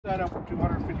That up for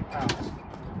 250 pounds.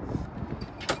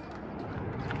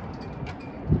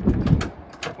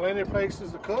 Plenty of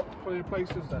places to cook, plenty of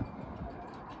places to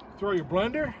throw your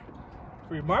blender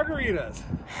for your margaritas.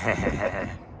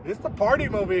 It's the party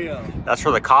mobile. That's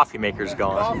where the coffee maker's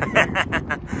going. Coffee maker.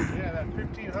 Yeah, that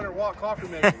 1500 watt coffee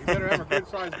maker. You better have a good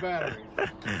sized battery.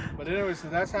 But anyway, so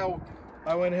that's how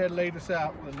I went ahead and laid this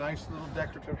out with a nice little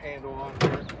decorative handle on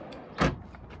here.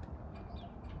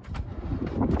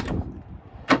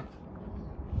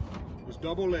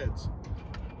 Double lids.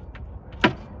 You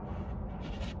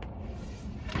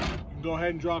can go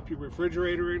ahead and drop your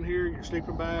refrigerator in here, your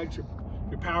sleeping bags,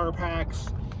 your power packs,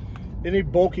 any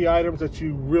bulky items that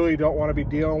you really don't want to be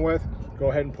dealing with.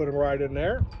 Go ahead and put them right in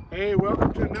there. Hey,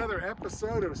 welcome to another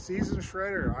episode of Season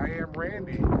Shredder. I am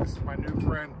Randy. This is my new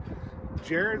friend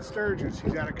Jared Sturgis.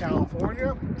 He's out of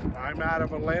California. I'm out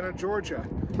of Atlanta, Georgia.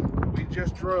 We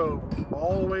just drove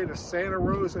all the way to Santa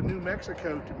Rosa, New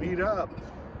Mexico to meet up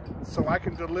so I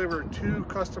can deliver 2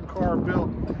 custom car built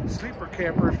sleeper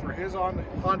campers for his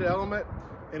Honda Element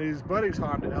and his buddy's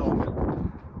Honda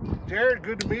Element. Jared,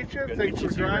 good to meet you. Thanks for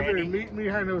driving and meeting me.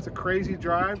 I know it's a crazy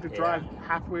drive to drive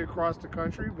halfway across the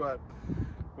country, but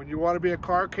when you want to be a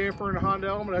car camper in a Honda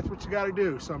Element, that's what you got to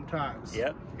do sometimes.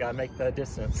 Yep, you got to make the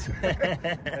distance.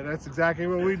 And that's exactly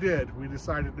what we did. We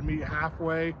decided to meet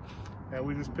halfway, and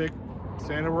we just picked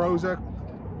Santa Rosa,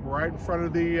 right in front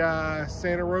of the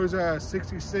Santa Rosa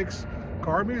 66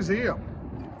 Car Museum.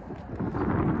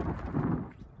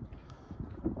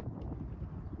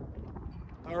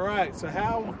 All right, so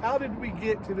how did we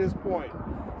get to this point?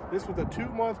 This was a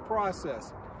 2-month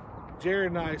process. Jared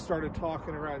and I started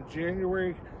talking around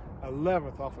January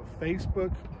 11th off of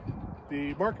Facebook,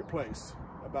 the marketplace,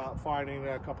 about finding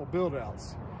a couple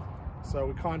build-outs. So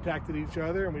we contacted each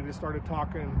other and we just started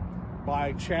talking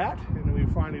by chat, and then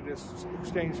we finally just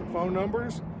exchanged some phone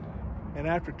numbers. And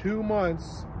after 2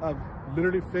 months of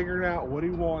literally figuring out what he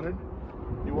wanted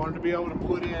to be able to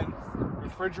put in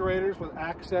refrigerators with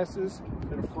accesses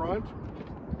to the front.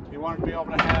 He wanted to be able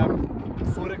to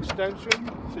have foot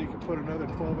extension so you can put another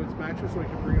 12-inch mattress so he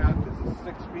can bring out this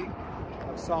 6 feet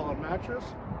of solid mattress.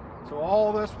 So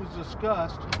all this was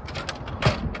discussed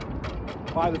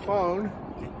by the phone,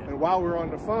 and while we were on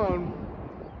the phone,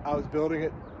 I was building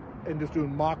it and just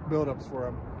doing mock build-ups for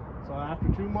him. So after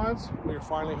 2 months, we are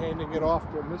finally handing it off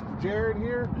to Mr. Jared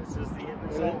here. This is the end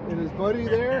result. And his buddy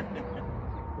there.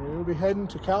 And we'll be heading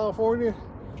to California.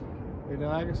 And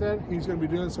like I said, he's going to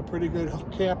be doing some pretty good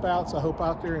camp outs, I hope,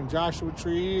 out there in Joshua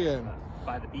Tree and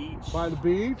by the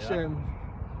beach. Yep. And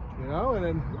you know, and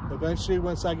then eventually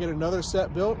once I get another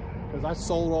set built, because I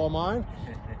sold all mine,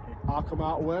 I'll come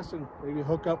out west and maybe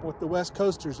hook up with the West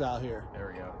Coasters out here.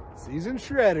 There we go. Season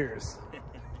Shredders.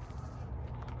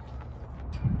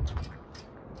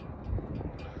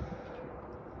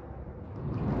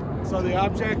 So the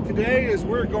object today is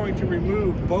we're going to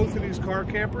remove both of these car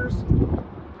campers, and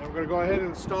we're going to go ahead and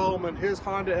install them in his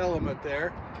Honda Element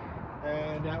there,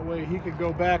 and that way he can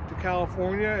go back to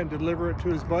California and deliver it to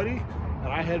his buddy, and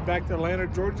I head back to Atlanta,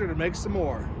 Georgia to make some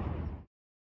more.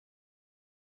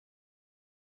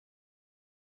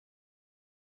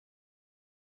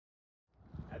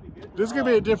 This is going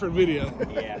to be a different video.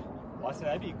 Yeah. Well, I said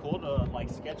that'd be cool to like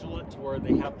schedule it to where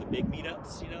they have the big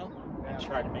meetups, you know, and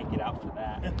try to make it out for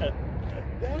that.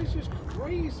 That is just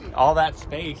crazy. All that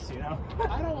space, you know.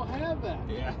 I don't have that.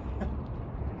 Yeah.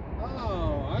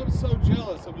 Oh, I'm so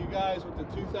jealous of you guys with the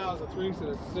 2003s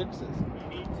and the 6s. You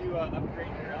need to upgrade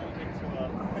your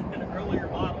Element to an earlier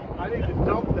model. I need to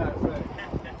dump that thing.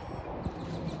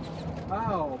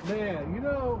 Oh man, you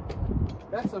know,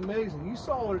 that's amazing. You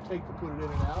saw what it takes to put it in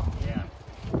and out. Yeah.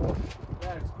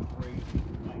 That's crazy.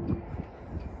 I'm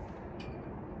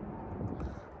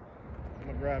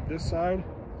gonna grab this side.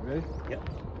 Ready? Yep.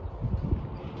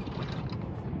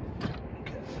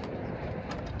 Okay.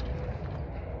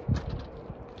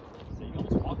 So you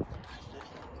almost walk.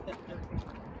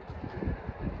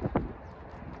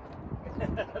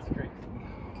 That's great.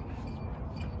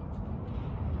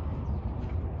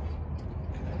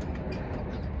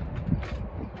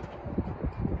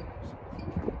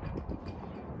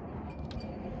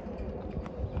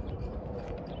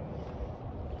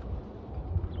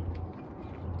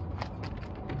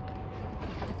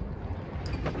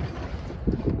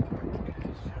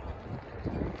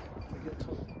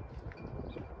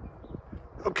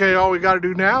 Okay, all we got to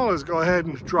do now is go ahead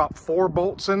and drop 4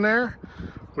 bolts in there,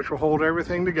 which will hold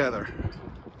everything together.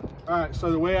 All right,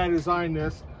 so the way I designed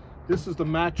this is the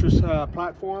mattress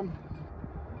platform.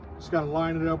 Just got to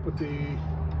line it up with the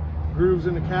grooves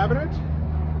in the cabinet,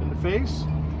 in the face.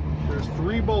 There's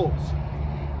 3 bolts.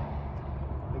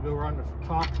 They go around the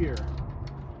top here.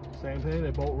 Same thing, they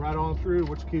bolt right on through,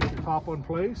 which keeps the top in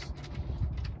place.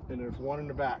 And there's one in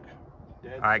the back.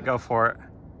 All right, go for it.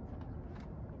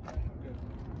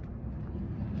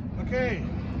 Okay,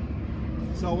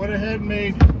 so I went ahead and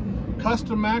made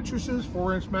custom mattresses,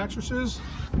 4-inch mattresses.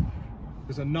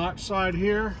 There's a notch side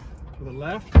here to the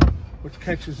left, which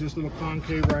catches this little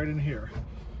concave right in here.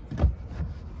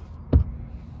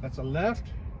 That's a left,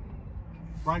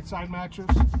 right side mattress.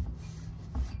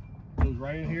 Goes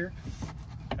right in here.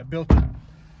 I built it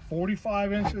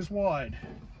 45 inches wide.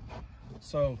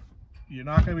 So you're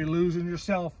not going to be losing your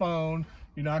cell phone.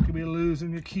 You're not going to be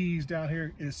losing your keys down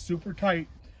here. It's super tight,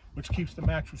 which keeps the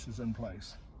mattresses in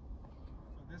place.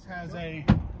 So this has a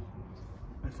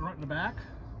front and a back.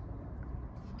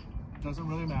 Doesn't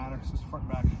really matter. It's just front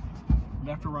and back.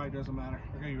 Left or right doesn't matter.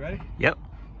 Okay, you ready? Yep.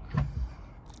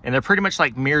 And they're pretty much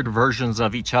like mirrored versions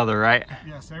of each other, right?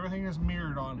 Yes, everything is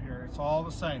mirrored on here. It's all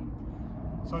the same.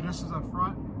 So this is a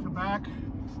front to back.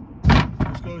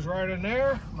 This goes right in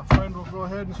there. My friend will go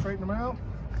ahead and straighten them out.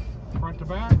 Front to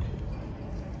back.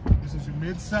 This is your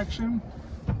midsection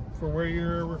for where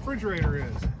your refrigerator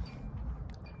is.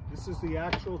 This is the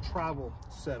actual travel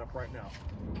setup right now.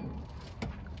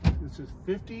 This is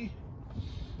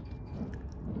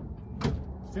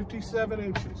 57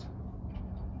 inches.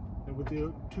 And with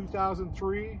the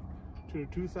 2003 to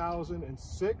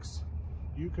 2006,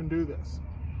 you can do this.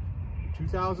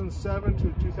 2007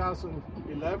 to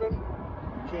 2011,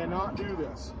 you cannot do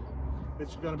this.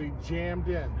 It's going to be jammed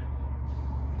in.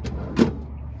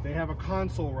 They have a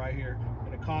console right here,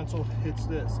 and the console hits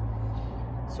this.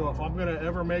 So if I'm going to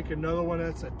ever make another one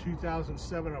that's a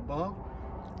 2007 above,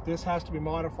 this has to be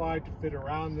modified to fit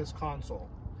around this console.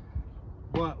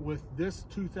 But with this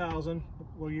 2000,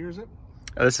 what year is it?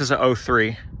 This is a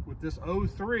 03. With this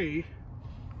 03,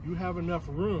 you have enough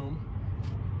room.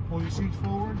 Pull your seats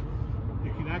forward.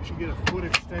 You can actually get a foot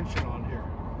extension on here,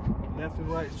 left and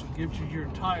right, so it gives you your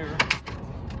entire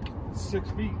 6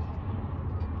 feet.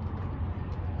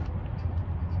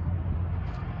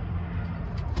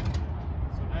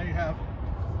 So now you have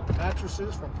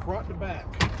mattresses from front to back.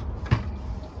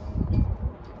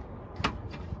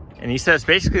 And you said it's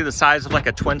basically the size of like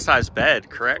a twin size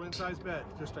bed, correct? Twin size bed,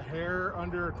 just a hair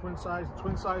under a twin size.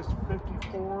 Twin size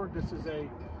 54. This is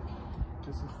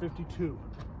 52.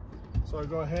 So I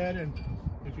go ahead and,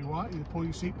 if you want, you pull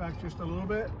your seat back just a little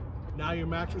bit. Now your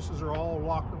mattresses are all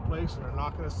locked in place and they're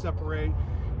not going to separate.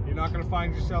 You're not going to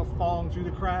find yourself falling through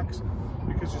the cracks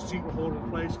because your seat will hold in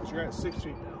place because you're at 6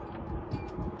 feet now.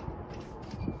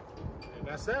 And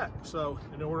that's that. So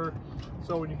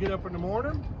when you get up in the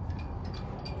morning,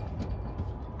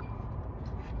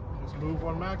 just move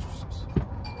on mattresses.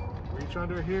 Reach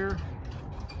under here,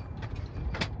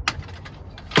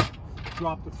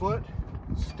 drop the foot,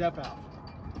 step out.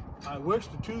 I wish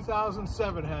the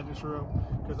 2007 had this room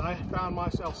because I found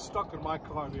myself stuck in my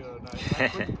car the other night. I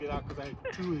couldn't get out because I had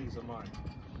 2 of these of mine.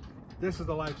 This is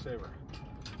the lifesaver.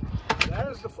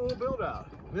 That is the full build out.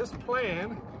 This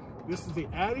plan, this is the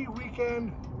Addy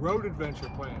Weekend Road Adventure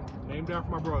plan, named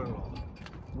after my brother-in-law.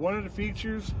 One of the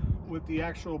features with the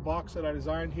actual box that I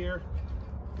designed here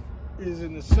is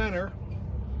in the center.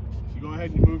 You go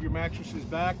ahead and you move your mattresses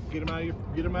back, get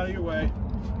them out of your way.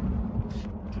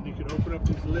 And you can open up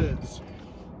these lids.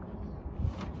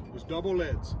 There's double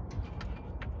lids.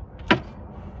 You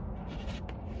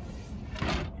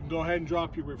can go ahead and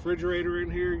drop your refrigerator in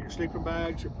here, your sleeping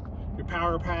bags, your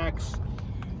power packs,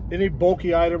 any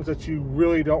bulky items that you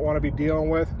really don't want to be dealing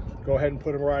with, go ahead and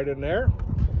put them right in there.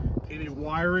 Any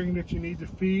wiring that you need to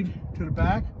feed to the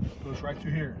back goes right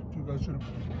through here. It goes through the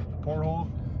porthole.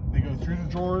 They go through the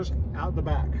drawers, out the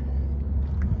back.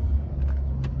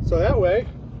 So that way,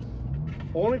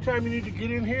 only time you need to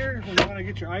get in here when you want to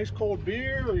get your ice cold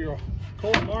beer or your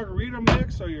cold margarita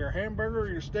mix or your hamburger or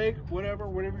your steak, whatever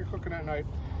you're cooking that night.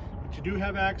 But you do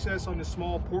have access on the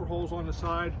small portholes on the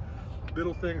side,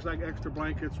 little things like extra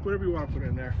blankets, whatever you want to put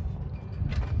in there.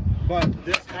 But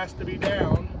this has to be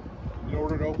down in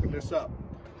order to open this up.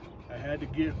 I had to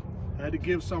give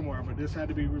somewhere, but this had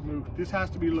to be removed. This has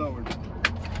to be lowered.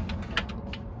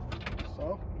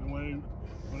 So,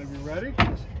 whenever you're ready,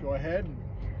 just go ahead and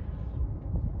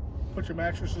put your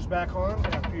mattresses back on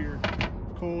after your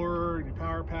cooler and your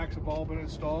power packs have all been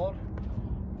installed.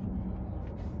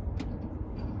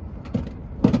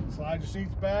 Slide your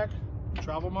seats back,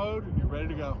 travel mode, and you're ready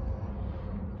to go.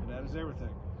 And that is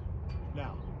everything.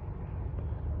 Now,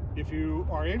 if you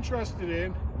are interested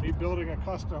in me building a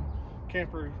custom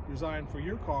camper design for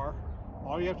your car,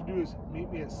 all you have to do is meet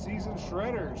me at Seasoned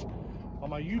Shredders on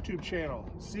my YouTube channel.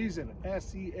 Seasoned,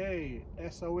 S-E-A-S-O-N-E-D,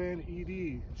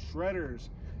 Shredders.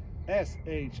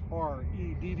 SHREDDERS,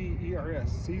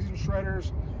 Seasoned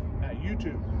Shredders at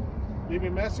YouTube. Leave me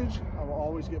a message, I will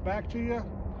always get back to you.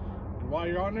 And while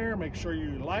you're on there, make sure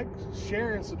you like,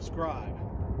 share, and subscribe.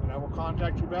 And I will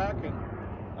contact you back and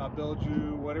I'll build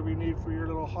you whatever you need for your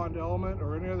little Honda Element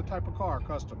or any other type of car,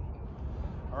 custom.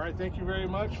 All right, thank you very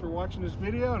much for watching this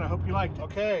video, and I hope you liked it.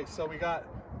 Okay, so we got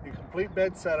the complete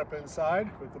bed setup inside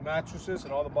with the mattresses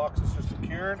and all the boxes are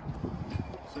secured.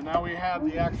 So now we have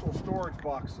the actual storage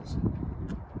boxes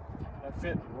that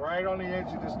fit right on the edge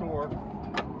of this door.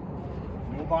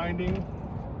 No binding.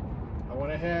 I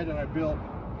went ahead and I built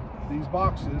these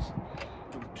boxes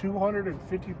with a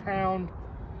 250-pound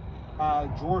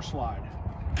drawer slide.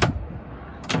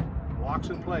 Locks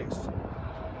in place.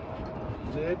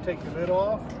 Lid, take the lid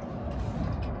off.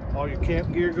 All your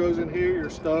camp gear goes in here, your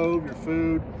stove, your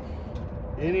food,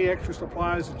 any extra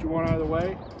supplies that you want out of the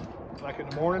way. Like in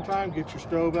the morning time, get your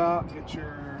stove out, get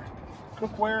your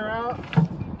cookware out.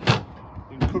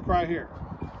 You can cook right here.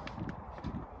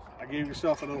 I gave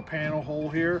yourself a little panel hole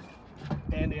here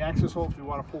and the access hole if you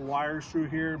want to pull wires through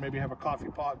here, maybe have a coffee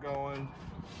pot going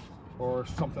or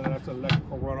something that's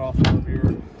electrical runoff of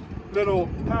your little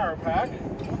power pack.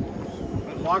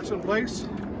 It locks in place.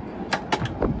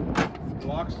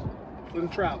 Locks for the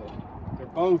travel. They're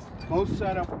both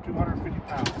set up for 250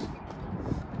 pounds.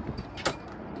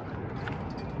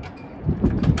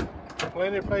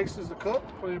 Plenty of places to cook,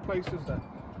 plenty of places to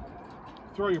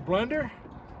throw your blender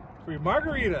for your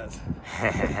margaritas.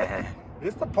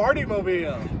 It's the party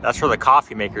mobile. That's where the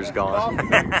coffee maker's going. Coffee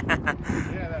maker.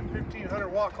 Yeah, that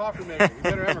 1500-watt coffee maker. You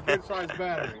better have a good sized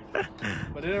battery.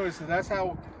 But anyway, so that's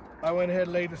how I went ahead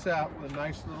and laid this out with a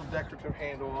nice little decorative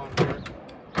handle on here.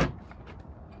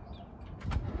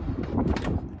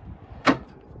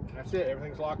 That's it,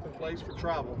 everything's locked in place for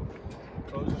travel.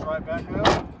 Closes right back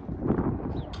up.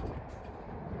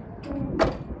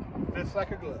 Fits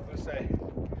like a glove, let's say.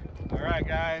 All right,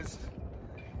 guys.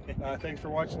 Thanks for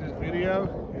watching this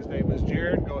video. His name is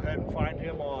Jared. Go ahead and find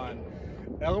him on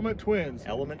Element Twins.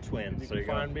 Element Twins. You can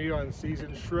find me on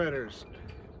Seasoned Shredders.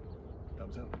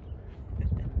 Thumbs up.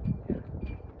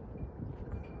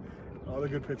 All the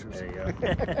good pictures. There you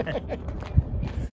go.